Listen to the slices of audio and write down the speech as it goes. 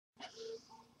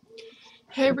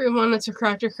Hey everyone, it's a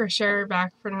Crafter Crocheter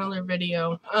back for another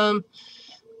video.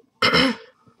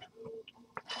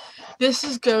 This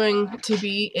is going to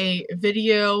be a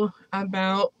video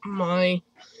about my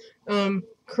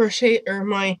crochet or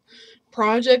my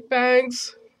project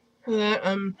bags that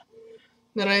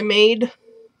I made.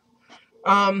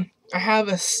 I have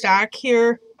a stack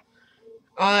here.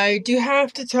 I do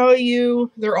have to tell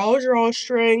you, they're all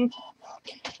drawstring.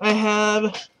 I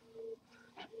have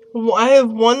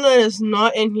one that is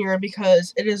not in here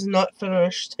because it is not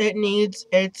finished. It needs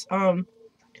its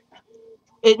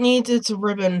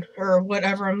ribbon or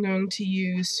whatever I'm going to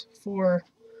use for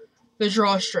the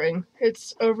drawstring.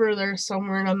 It's over there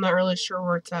somewhere and I'm not really sure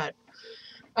where it's at.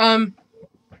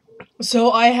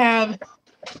 So I have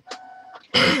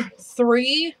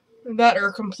 3 that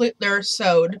are they're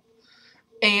sewed,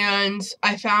 and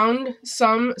I found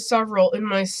several in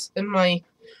my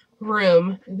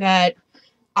room that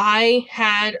I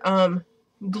had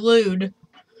glued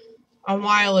a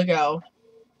while ago,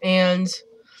 and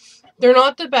they're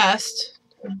not the best,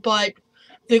 but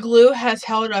the glue has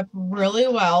held up really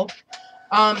well.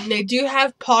 They do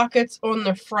have pockets on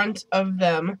the front of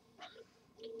them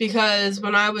because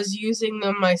when I was using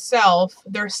them myself,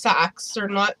 they're sacks, they're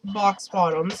not box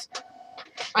bottoms.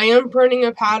 I am printing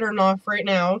a pattern off right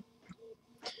now,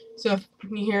 so if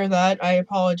you hear that, I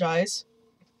apologize.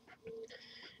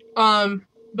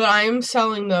 But I am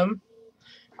selling them.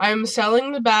 I am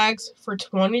selling the bags for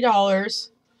 $20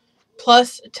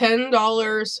 plus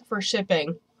 $10 for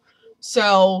shipping.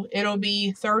 So it'll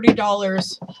be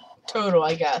 $30 total,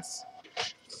 I guess.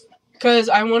 Because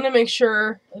I want to make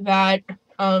sure that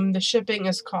the shipping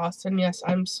is cost, and yes,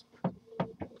 I'm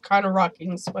kind of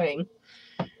rocking and swaying.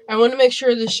 I want to make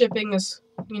sure the shipping is,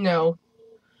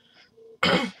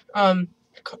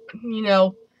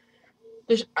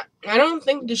 I don't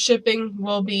think the shipping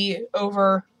will be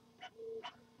over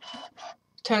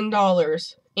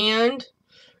 $10. And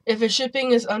if the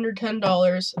shipping is under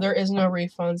 $10, there is no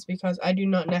refunds because I do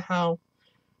not know how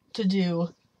to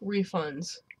do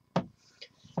refunds.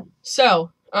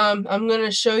 So, I'm going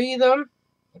to show you them.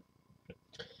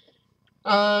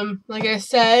 Like I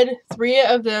said, 3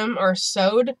 of them are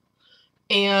sewed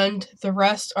and the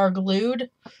rest are glued.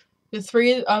 The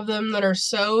 3 of them that are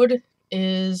sewed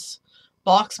is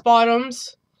box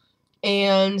bottoms,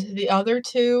 and the other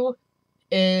 2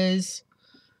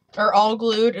 are all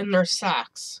glued and they're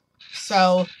sacks.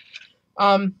 So,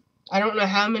 I don't know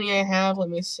how many I have. Let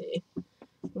me see.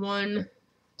 1,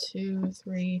 2,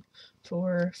 3,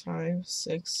 4, 5,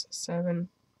 6, 7,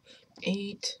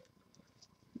 8,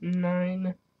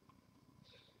 9,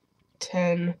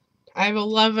 10. I have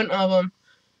 11 of them.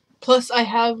 Plus, I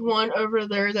have one over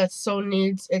there that still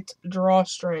needs its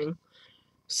drawstring.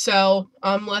 So,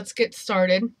 let's get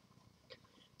started.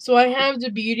 So, I have the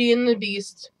Beauty and the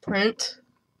Beast print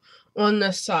on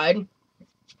this side.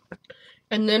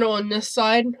 And then on this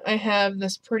side, I have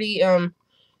this pretty,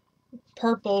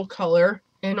 purple color.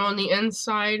 And on the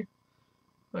inside,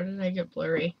 why did I get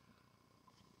blurry?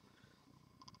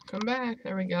 Come back.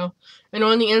 There we go. And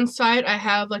on the inside, I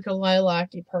have like a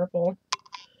lilac-y purple.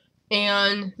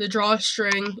 And the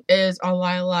drawstring is a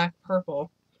lilac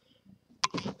purple.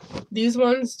 These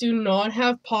ones do not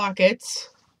have pockets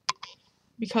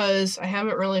because I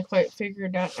haven't really quite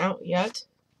figured that out yet.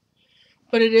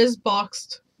 But it is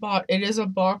it is a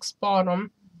box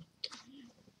bottom.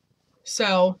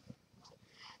 So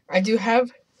I do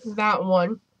have that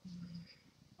one.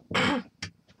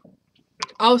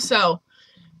 Also,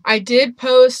 I did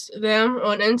post them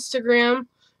on Instagram,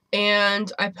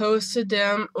 and I posted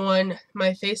them on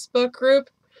my Facebook group,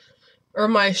 or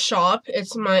my shop.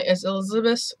 It's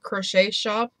Elizabeth's Crochet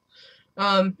Shop.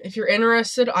 If you're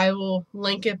interested, I will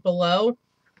link it below.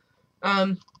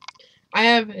 I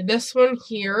have this one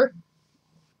here,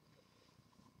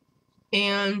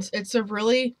 and it's a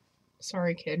really,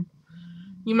 sorry kid,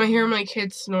 you might hear my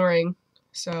kid snoring,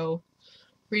 so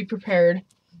be prepared.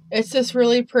 It's this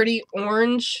really pretty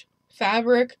orange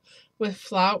fabric with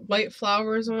white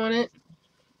flowers on it.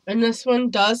 And this one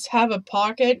does have a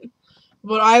pocket.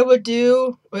 What I would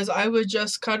do is I would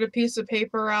just cut a piece of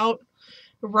paper out,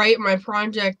 write my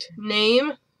project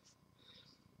name,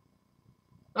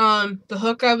 the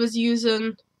hook I was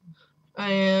using,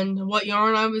 and what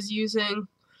yarn I was using,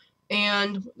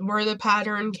 and where the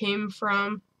pattern came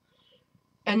from.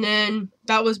 And then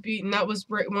that was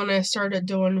right when I started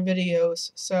doing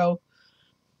videos. So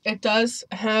it does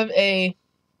have a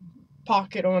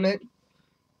pocket on it,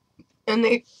 and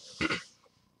they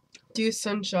do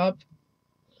cinch up.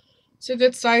 It's a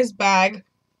good sized bag.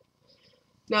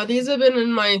 Now these have been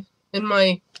in my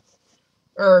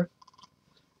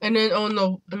And then on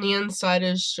the inside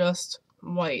is just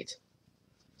white.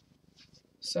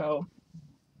 So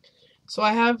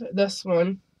I have this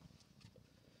one.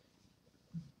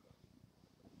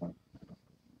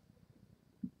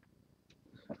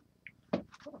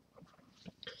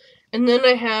 And then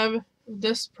I have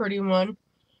this pretty one.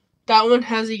 That one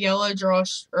has a yellow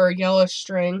yellow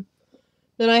string.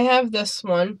 Then I have this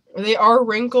one. They are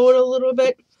wrinkled a little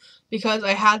bit because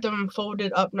I had them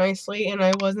folded up nicely and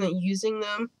I wasn't using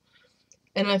them.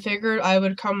 And I figured I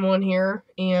would come on here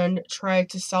and try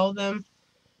to sell them.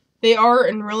 They are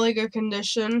in really good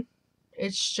condition.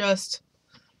 It's just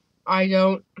I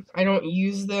don't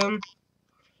use them.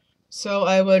 So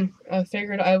I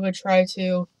figured I would try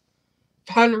to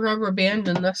find a rubber band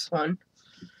in this one.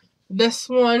 This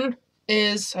one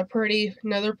is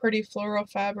another pretty floral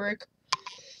fabric.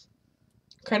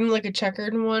 Kind of like a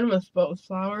checkered one with both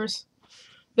flowers.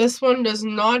 This one does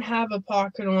not have a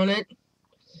pocket on it.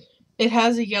 It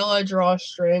has a yellow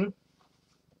drawstring.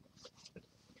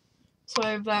 So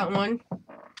I have that one.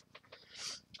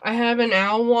 I have an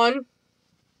owl one.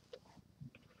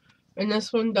 And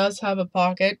this one does have a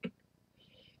pocket.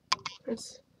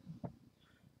 It's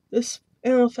this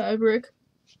owl fabric.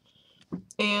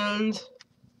 And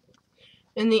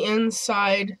in the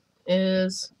inside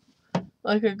is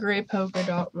like a gray polka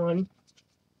dot one.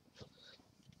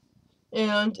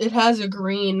 And it has a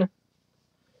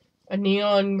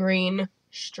neon green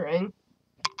string.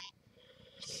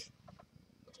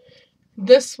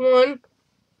 This one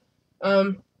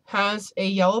has a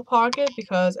yellow pocket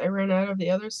because I ran out of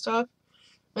the other stuff.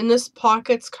 And this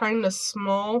pocket's kind of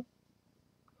small.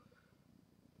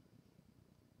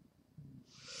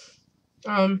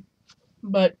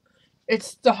 But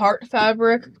it's the heart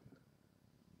fabric.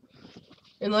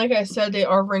 And like I said, they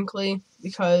are wrinkly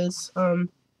because I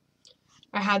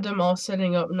had them all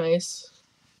sitting up nice.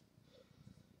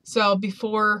 So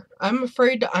I'm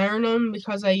afraid to iron them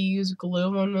because I use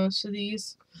glue on most of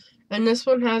these. And this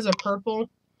one has a purple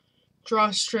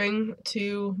drawstring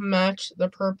to match the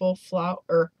purple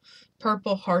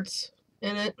purple hearts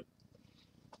in it.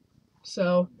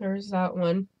 So there's that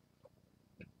one.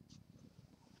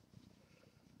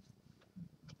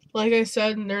 Like I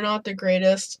said, they're not the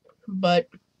greatest, but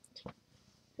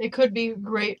it could be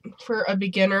great for a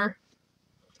beginner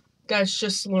that's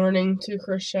just learning to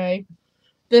crochet.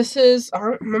 This is, I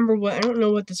don't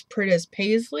know what this print is.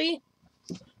 Paisley?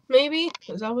 Maybe?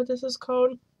 Is that what this is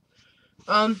called?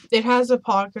 It has a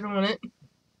pocket on it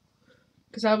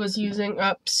because I was using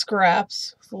up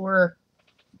scraps for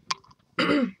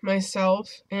myself,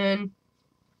 and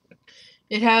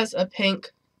it has a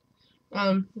pink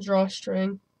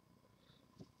drawstring.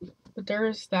 But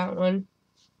there's that one.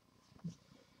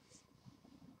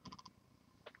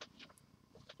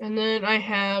 And then I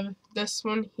have this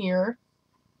one here,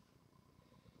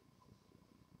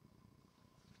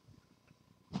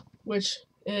 which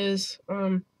is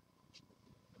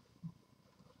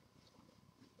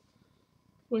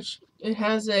which it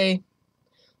has a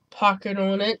pocket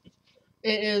on it.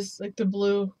 It is like the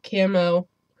blue camo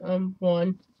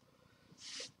one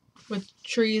with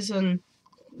trees and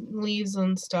leaves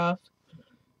and stuff.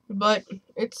 But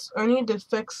I need to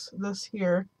fix this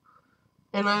here,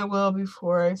 and I will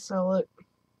before I sell it.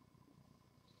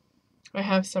 I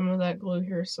have some of that glue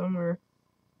here somewhere.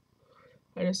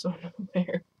 I just don't know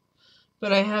where.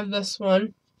 But I have this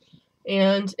one,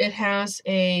 and it has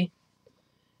a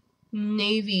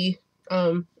navy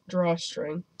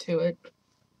drawstring to it.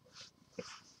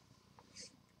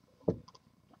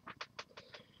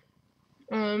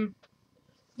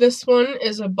 This one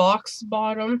is a box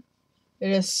bottom.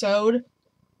 It is sewed,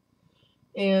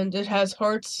 and it has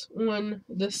hearts on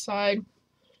this side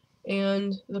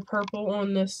and the purple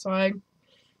on this side.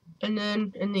 And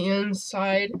then in the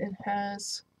inside it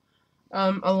has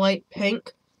a light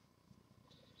pink.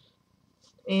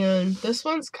 And this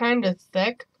one's kind of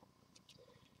thick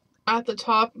at the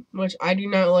top, which I do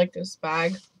not like this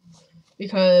bag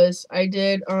because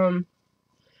I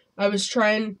was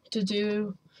trying to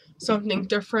do something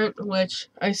different, which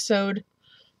I sewed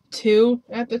 2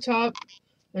 at the top,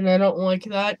 and I don't like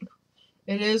that.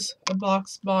 It is a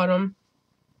box bottom,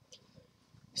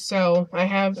 so I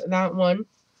have that one.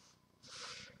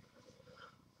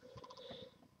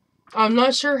 I'm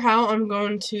not sure how I'm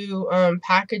going to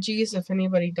package these if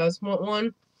anybody does want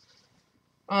one.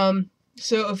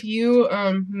 So if you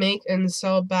make and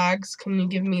sell bags, can you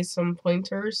give me some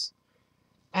pointers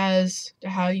as to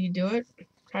how you do it?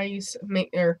 How you make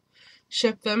or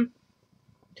ship them?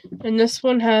 And this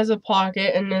one has a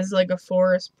pocket and is like a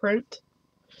forest print.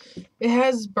 It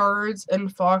has birds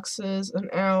and foxes and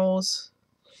owls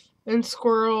and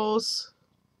squirrels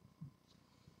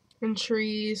and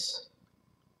trees.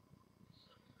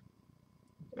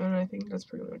 And I think that's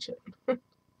pretty much it.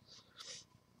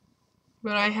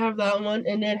 But I have that one,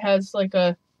 and it has like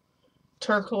a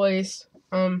turquoise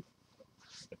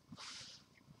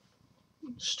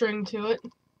string to it.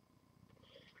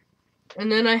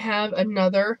 And then I have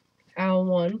another owl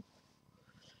one.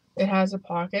 It has a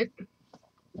pocket.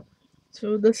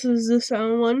 So this is this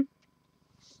owl one.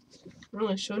 I'm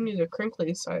really showing you the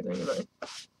crinkly side anyway.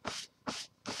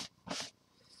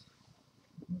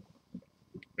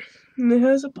 And it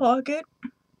has a pocket.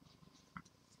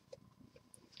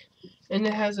 And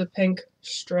it has a pink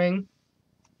string.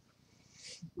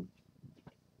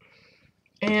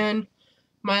 And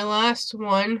my last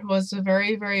one was the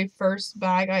very, very first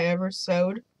bag I ever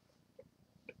sewed.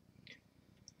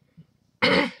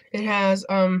 It has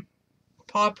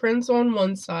paw prints on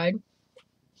one side.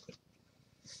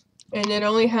 And it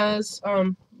only has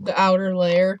the outer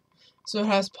layer. So it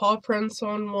has paw prints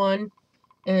on one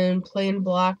and plain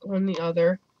black on the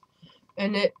other.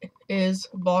 And it is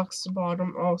boxed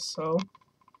bottom also.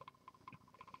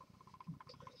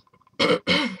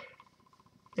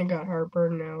 I got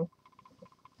heartburn now.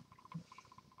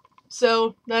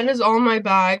 So that is all my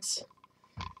bags.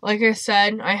 Like I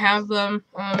said, I have them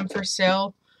for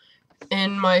sale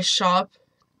in my shop.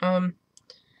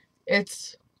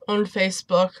 It's on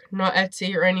Facebook, not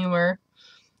Etsy or anywhere.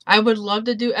 I would love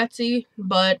to do Etsy,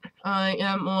 but I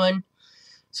am on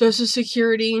Social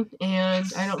Security and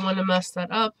I don't want to mess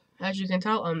that up. As you can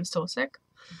tell, I'm still sick.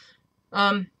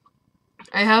 I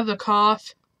have the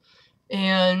cough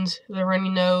and the runny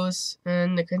nose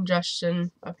and the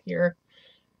congestion up here.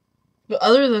 But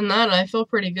other than that, I feel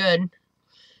pretty good.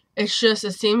 It's just,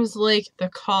 it seems like the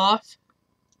cough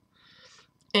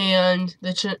and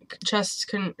the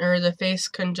the face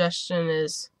congestion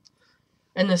is,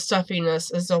 and the stuffiness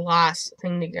is the last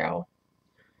thing to go.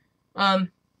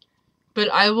 But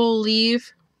I will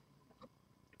leave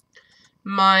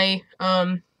my,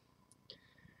 I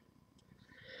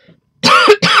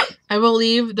will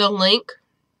leave the link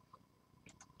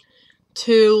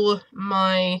to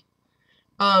my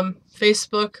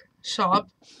Facebook shop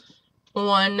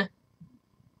on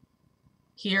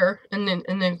here in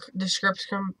the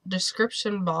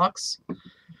description box.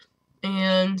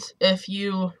 And if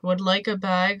you would like a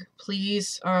bag,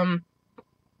 please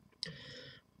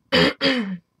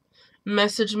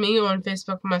message me on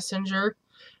Facebook Messenger.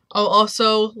 I'll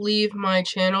also leave my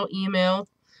channel email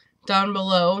down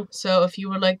below, so if you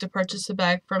would like to purchase a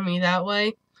bag from me that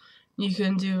way, you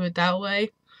can do it that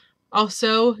way.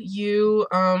 Also, you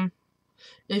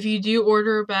if you do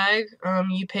order a bag,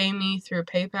 you pay me through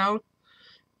PayPal,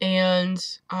 and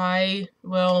I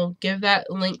will give that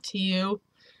link to you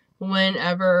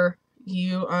whenever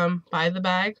you buy the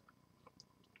bag.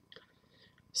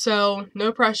 So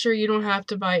no pressure, you don't have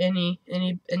to buy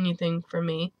anything from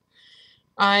me.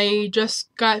 I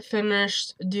just got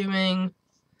finished doing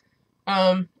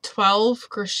 12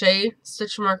 crochet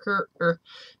stitch marker, or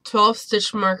 12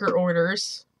 stitch marker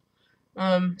orders.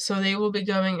 So they will be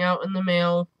going out in the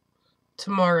mail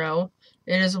tomorrow.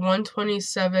 It is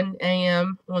 1:27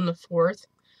 a.m. on the 4th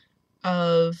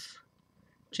of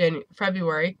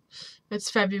February. It's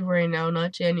February now,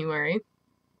 not January.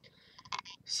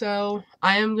 So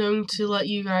I am going to let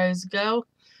you guys go.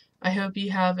 I hope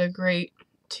you have a great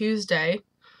Tuesday.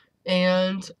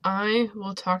 And I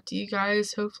will talk to you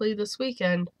guys hopefully this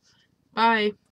weekend. Bye.